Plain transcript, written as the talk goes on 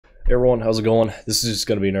Hey everyone, how's it going? This is just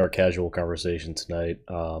going to be another casual conversation tonight.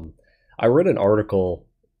 I read an article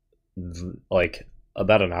like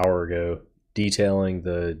about an hour ago detailing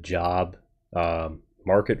the job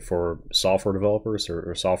market for software developers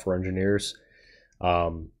or software engineers.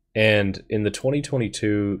 And in the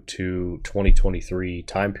 2022 to 2023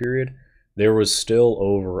 time period, there was still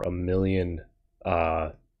over a million.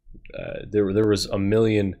 There was a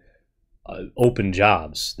million open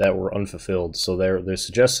jobs that were unfulfilled. So they're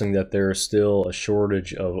suggesting that there is still a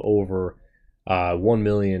shortage of over 1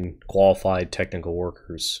 million qualified technical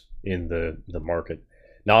workers in the market.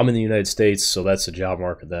 Now I'm in the United States, so that's the job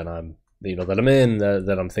market that I'm in,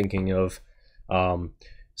 that I'm thinking of.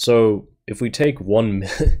 So if we take 1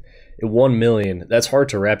 million, that's hard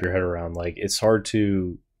to wrap your head around. Like it's hard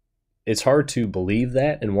to believe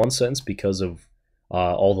that in one sense because of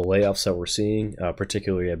all the layoffs that we're seeing,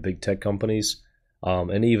 particularly at big tech companies,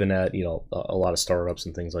 and even at a lot of startups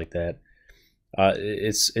and things like that.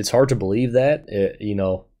 It's hard to believe that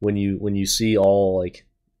when you see all like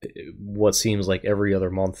what seems like every other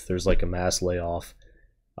month there's like a mass layoff,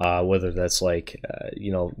 whether that's like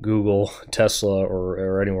Google, Tesla,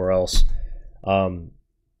 or anywhere else.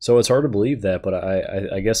 So it's hard to believe that, but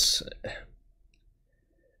I guess.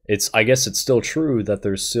 I guess it's still true that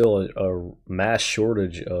there's still a mass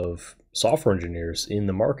shortage of software engineers in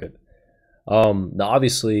the market. Now,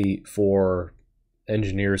 obviously, for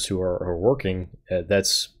engineers who are working,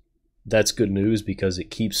 that's good news because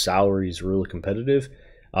it keeps salaries really competitive.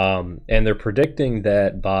 And they're predicting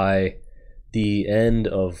that by the end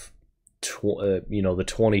of the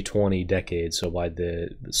 2020 decade, so by the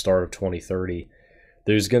start of 2030,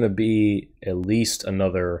 there's going to be at least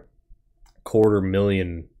another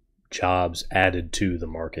 250,000 jobs added to the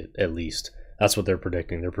market. At least that's what they're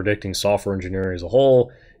predicting. They're predicting software engineering as a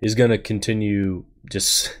whole is going to continue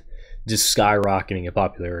just skyrocketing in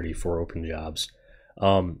popularity for open jobs.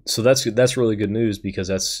 So that's really good news because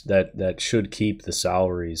that should keep the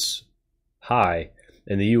salaries high.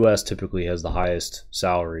 And the U.S. typically has the highest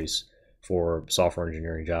salaries for software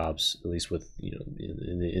engineering jobs, at least with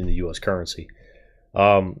in the U.S. currency.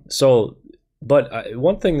 But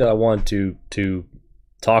one thing that I want to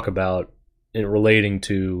talk about in relating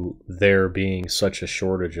to there being such a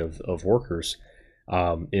shortage of workers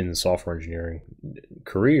in software engineering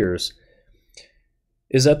careers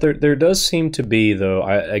is that there does seem to be, though,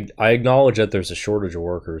 I acknowledge that there's a shortage of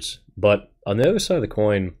workers, but on the other side of the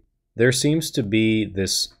coin, there seems to be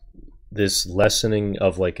this lessening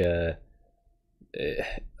of like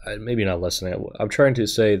maybe not lessening. I'm trying to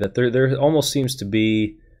say that there almost seems to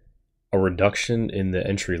be a reduction in the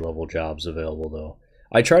entry-level jobs available, though.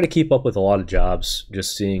 I try to keep up with a lot of jobs,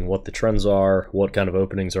 just seeing what the trends are, what kind of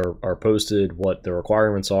openings are posted, what the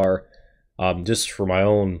requirements are, just for my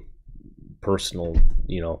own personal,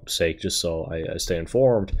 sake, just so I stay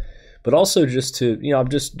informed. But also just to, I'm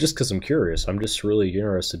just because I'm curious. I'm just really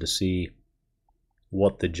interested to see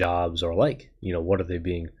what the jobs are like. What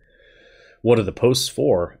are the posts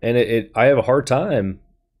for? And I have a hard time,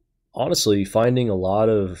 honestly, finding a lot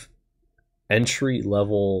of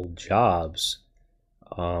entry-level jobs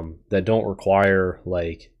that don't require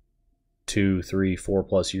like 2, 3,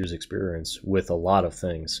 4+ years experience with a lot of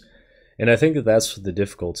things. And I think that's the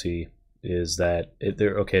difficulty is that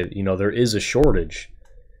there is a shortage,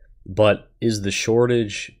 but is the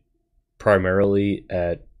shortage primarily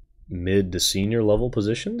at mid to senior level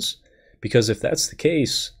positions? Because if that's the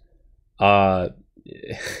case,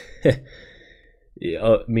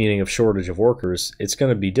 meaning of shortage of workers, it's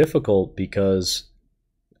going to be difficult because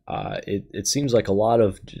it seems like a lot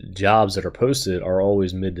of jobs that are posted are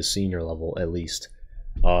always mid to senior level at least,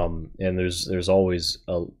 and there's always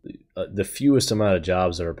the fewest amount of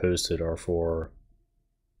jobs that are posted are for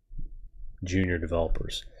junior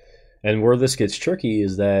developers. And where this gets tricky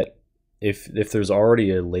is that if there's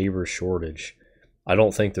already a labor shortage, I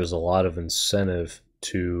don't think there's a lot of incentive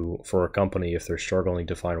for a company, if they're struggling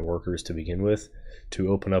to find workers to begin with, to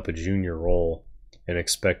open up a junior role and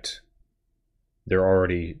expect they're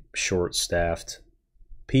already short-staffed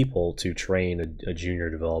people to train a junior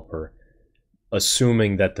developer,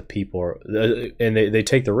 assuming that the people are, and they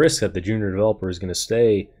take the risk that the junior developer is going to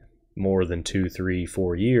stay more than 2, 3,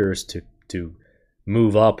 4 years to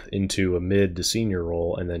move up into a mid to senior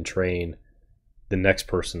role and then train the next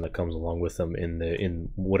person that comes along with them in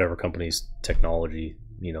whatever company's technology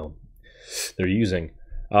they're using.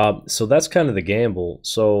 So that's kind of the gamble.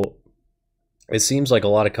 So it seems like a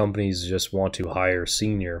lot of companies just want to hire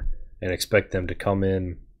senior and expect them to come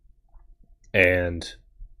in and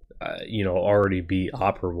already be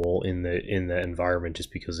operable in the environment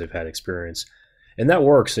just because they've had experience. And that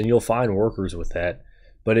works, and you'll find workers with that.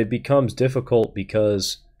 but it becomes difficult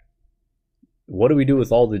because what do we do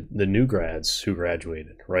with all the new grads who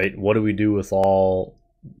graduated, right? What do we do with all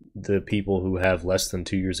the people who have less than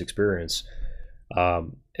 2 years experience?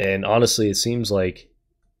 And honestly, it seems like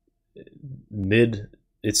the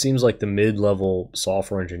mid-level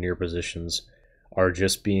software engineer positions are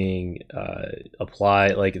just being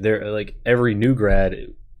applied. Like they're like every new grad,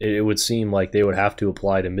 it would seem like they would have to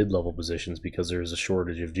apply to mid-level positions because there's a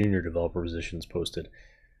shortage of junior developer positions posted.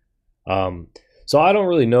 So I don't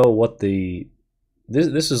really know what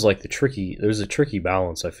this is like there's a tricky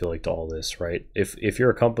balance, I feel like, to all this, right? If you're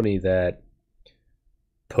a company that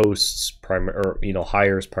posts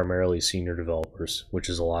hires primarily senior developers, which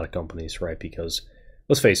is a lot of companies, right? Because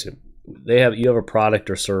let's face it, you have a product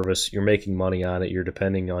or service, you're making money on it, you're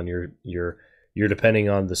depending on you're depending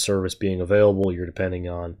on the service being available, you're depending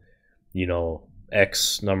on,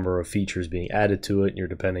 X number of features being added to it, and you're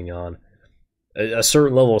depending on a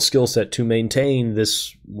certain level of skill set to maintain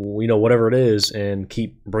this, whatever it is, and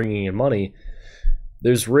keep bringing in money.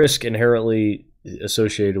 There's risk inherently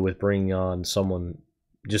associated with bringing on someone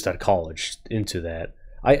just out of college into that.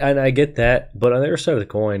 I get that, but on the other side of the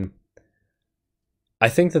coin, I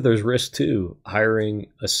think that there's risk too hiring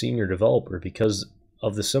a senior developer because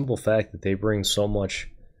of the simple fact that they bring so much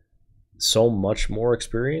more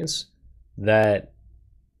experience that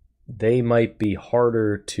they might be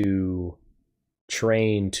harder to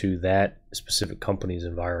train to that specific company's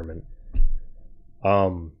environment.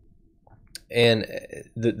 And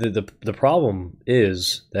the problem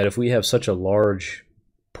is that if we have such a large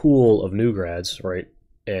pool of new grads, right,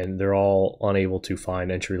 and they're all unable to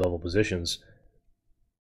find entry-level positions,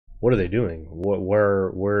 what are they doing?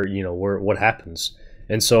 What happens?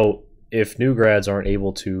 And so if new grads aren't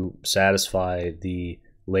able to satisfy the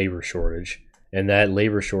labor shortage, and that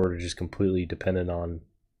labor shortage is completely dependent on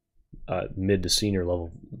mid to senior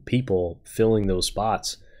level people filling those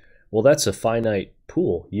spots, well, that's a finite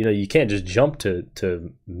pool. You can't just jump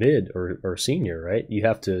to mid or senior, right? You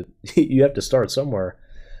have to start somewhere.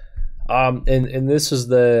 And this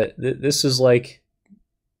is like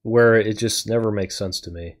where it just never makes sense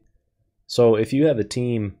to me. So if you have a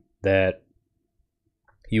team that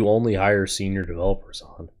you only hire senior developers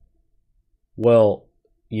on, well,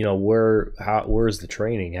 where's the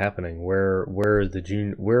training happening? Where are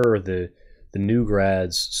the new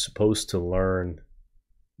grads supposed to learn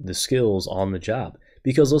the skills on the job?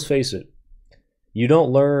 Because let's face it, you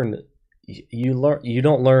don't learn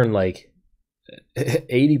like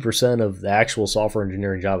 80% of the actual software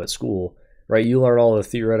engineering job at school, right? You learn all the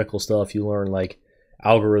theoretical stuff. You learn like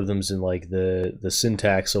algorithms and like the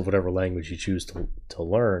syntax of whatever language you choose to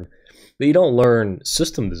learn, but you don't learn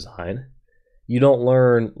system design. You don't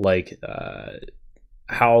learn like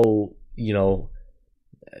how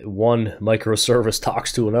one microservice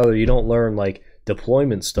talks to another. You don't learn like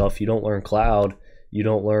deployment stuff. You don't learn cloud. You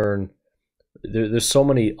don't learn. There's so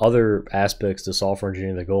many other aspects to software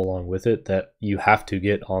engineering that go along with it that you have to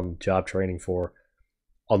get on job training for,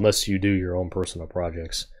 unless you do your own personal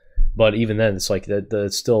projects. But even then, it's like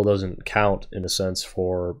that still doesn't count in a sense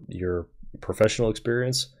for your professional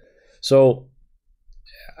experience. So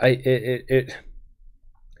I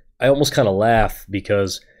almost kind of laugh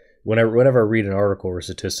because whenever I read an article or a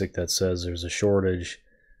statistic that says there's a shortage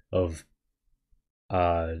of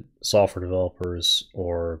software developers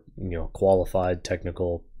or qualified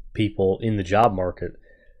technical people in the job market,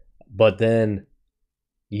 but then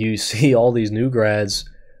you see all these new grads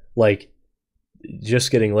like just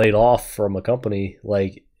getting laid off from a company, well,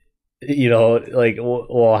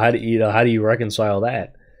 how do you reconcile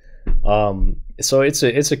that? So it's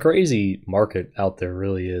a crazy market out there,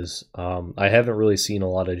 really is. I haven't really seen a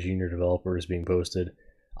lot of junior developers being posted.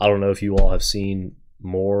 I don't know if you all have seen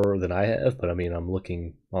more than I have, but I mean, I'm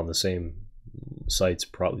looking on the same sites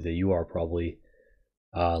probably that you are. Probably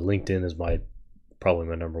LinkedIn is probably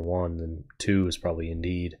my number one, and two is probably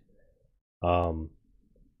Indeed.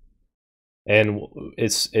 And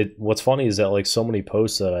what's funny is that like so many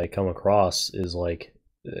posts that I come across is like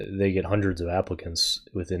they get hundreds of applicants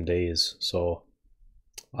within days. So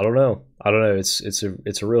I don't know. It's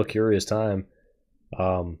a real curious time.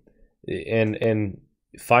 And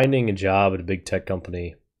finding a job at a big tech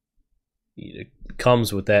company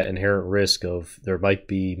comes with that inherent risk of there might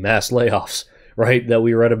be mass layoffs, right? That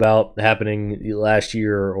we read about happening last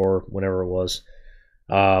year or whenever it was.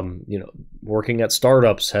 Working at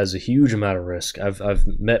startups has a huge amount of risk. I've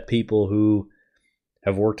met people who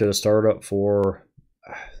have worked at a startup for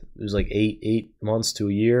it was like eight months to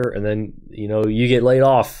a year, and then you get laid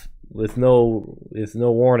off with no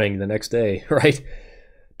warning the next day, right?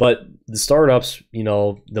 But the startups,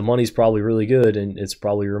 the money's probably really good and it's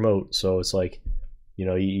probably remote. So it's like,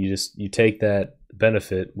 you take that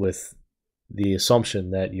benefit with the assumption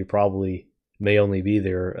that you probably may only be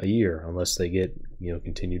there a year unless they get,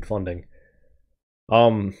 continued funding.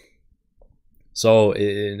 So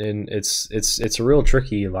it's a real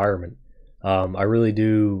tricky environment. I really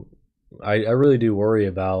do worry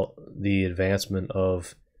about the advancement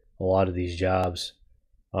of a lot of these jobs,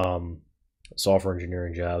 software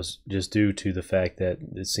engineering jobs, just due to the fact that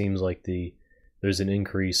it seems like there's an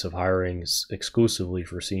increase of hiring exclusively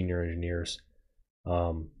for senior engineers.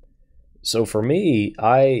 So for me,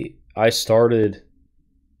 I started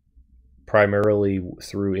primarily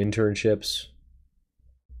through internships,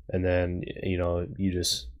 and then you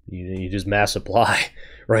just mass apply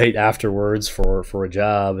right afterwards for a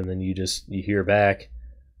job, and then you hear back.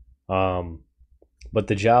 But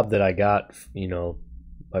the job that I got,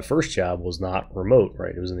 my first job was not remote,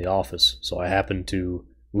 right? It was in the office, so I happened to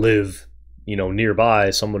live, nearby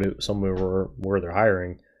somewhere where they're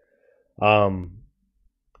hiring.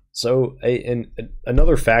 So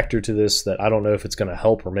another factor to this that I don't know if it's going to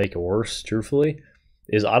help or make it worse, truthfully,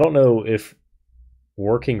 is I don't know if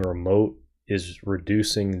working remote is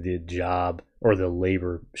reducing the job or the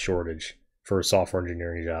labor shortage for software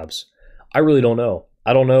engineering jobs. I really don't know.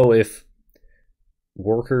 I don't know if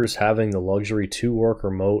workers having the luxury to work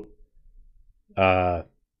remote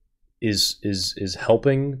is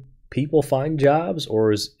helping people find jobs,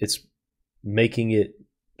 or is it's making it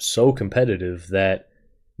so competitive that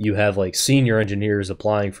you have like senior engineers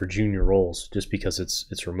applying for junior roles just because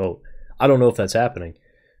it's remote. I don't know if that's happening.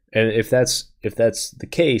 And if that's the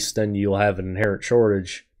case, then you'll have an inherent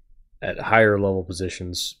shortage at higher level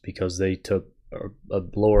positions because they took a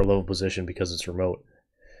lower level position because it's remote.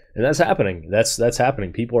 And that's happening. That's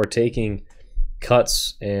happening. People are taking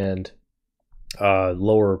cuts and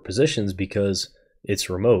lower positions because it's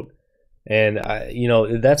remote. And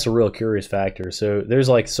that's a real curious factor. So there's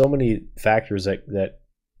like so many factors that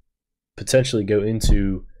potentially go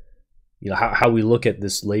into how we look at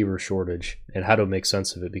this labor shortage and how to make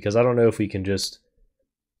sense of it, because I don't know if we can just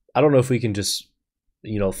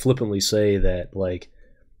flippantly say that like,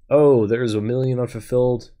 oh, there's 1 million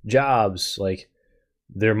unfulfilled jobs, like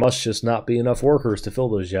there must just not be enough workers to fill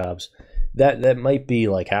those jobs. That might be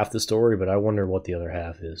like half the story, but I wonder what the other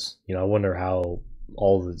half is. I wonder how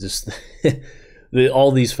all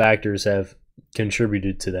all these factors have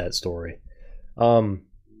contributed to that story.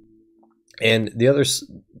 And the other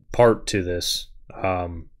part to this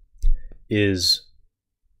is,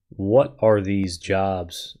 what are these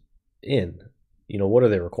jobs in? What are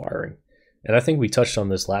they requiring? And I think we touched on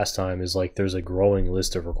this last time, is like there's a growing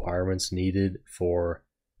list of requirements needed for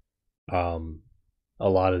a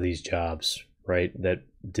lot of these jobs, right, that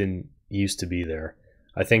didn't used to be there.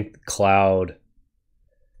 I think cloud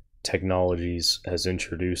technologies has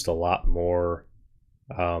introduced a lot more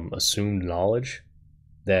assumed knowledge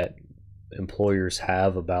that employers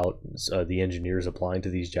have about the engineers applying to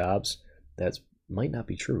these jobs that might not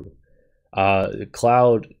be true.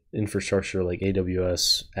 Cloud infrastructure like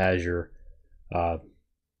AWS, Azure,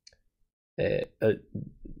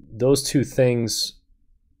 those two things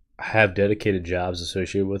have dedicated jobs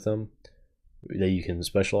associated with them that you can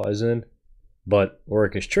specialize in. But where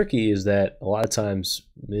it gets tricky is that a lot of times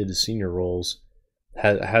mid to senior roles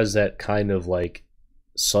has that kind of like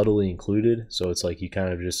subtly included. So it's like you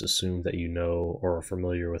kind of just assume that or are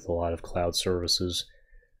familiar with a lot of cloud services,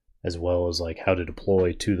 as well as like how to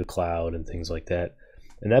deploy to the cloud and things like that.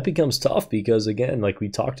 And that becomes tough because, again, like we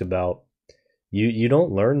talked about, you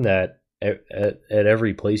don't learn that at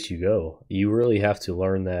every place you go. You really have to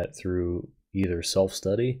learn that through either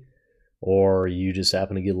self-study, or you just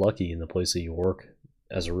happen to get lucky in the place that you work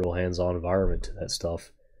as a real hands-on environment to that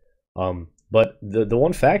stuff. But the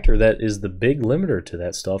one factor that is the big limiter to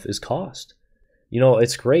that stuff is cost.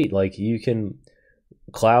 It's great. Like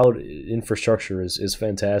cloud infrastructure is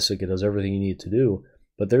fantastic. It does everything you need to do,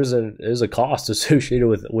 but there's a cost associated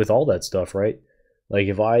with all that stuff, right? Like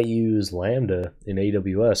if I use Lambda in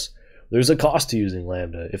AWS, there's a cost to using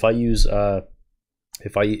Lambda. If I use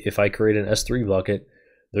if I create an S3 bucket,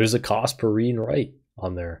 there's a cost per read and write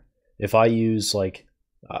on there. If I use like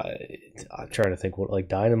I'm trying to think what, like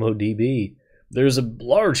DynamoDB, there's a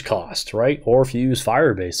large cost, right? Or if you use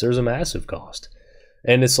Firebase, there's a massive cost.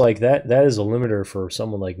 And it's like that is a limiter for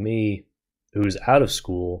someone like me who's out of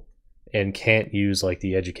school and can't use like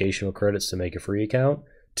the educational credits to make a free account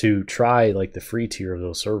to try like the free tier of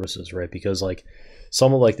those services, right? Because like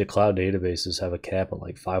some of like the cloud databases have a cap at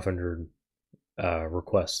like 500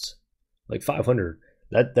 requests, like 500.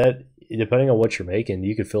 that depending on what you're making,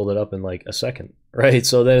 you could fill that up in like a second, right?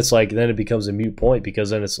 So then it's like then it becomes a moot point because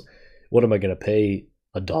then it's what am I going to pay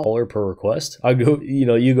 $1 per request? I go,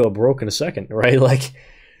 you go broke in a second, right? Like,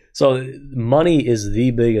 so money is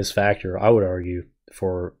the biggest factor, I would argue,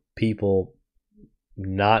 for people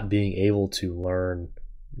not being able to learn,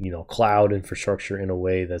 cloud infrastructure in a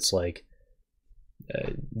way that's like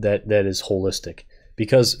that is holistic.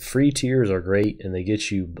 Because free tiers are great and they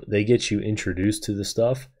get you introduced to the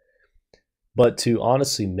stuff, but to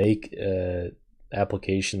honestly make an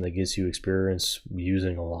application that gets you experience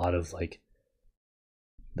using a lot of like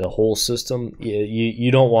the whole system,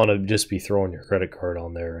 you don't want to just be throwing your credit card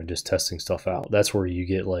on there and just testing stuff out. That's where you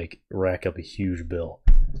get like rack up a huge bill,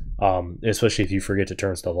 especially if you forget to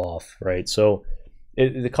turn stuff off, right? So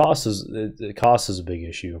the cost is a big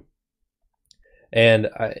issue. And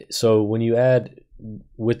so when you add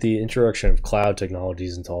with the introduction of cloud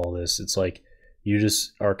technologies into all this, it's like you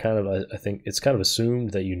just are kind of, I think it's kind of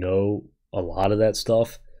assumed that a lot of that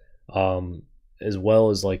stuff, as well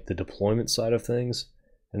as like the deployment side of things.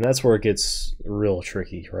 And that's where it gets real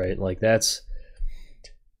tricky, right? Like that's,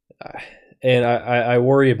 and I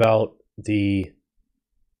worry about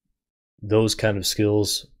those kind of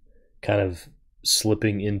skills kind of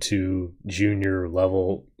slipping into junior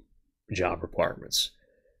level job requirements,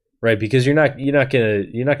 right? Because you're not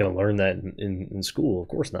gonna learn that in school, of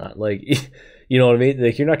course not. Like, you know what I mean?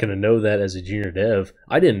 Like you're not gonna know that as a junior dev.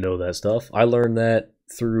 I didn't know that stuff. I learned that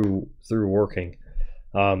through working.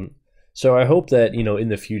 So I hope that, in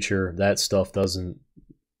the future that stuff doesn't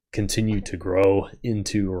continue to grow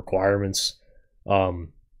into requirements,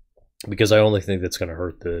 because I only think that's going to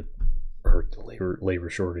hurt the labor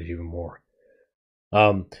shortage even more.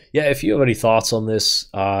 Yeah, if you have any thoughts on this,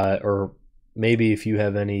 or maybe if you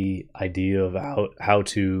have any idea of how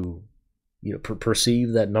to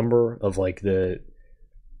perceive that number of like the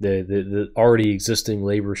already existing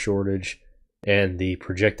labor shortage and the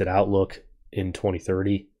projected outlook in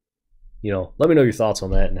 2030. Let me know your thoughts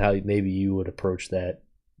on that and how maybe you would approach that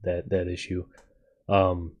issue.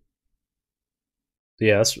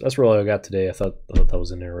 Yeah, that's really all I got today. I thought that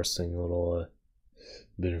was an interesting little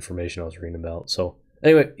bit of information I was reading about. So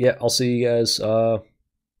anyway, yeah, I'll see you guys. I'll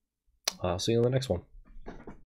see you on the next one.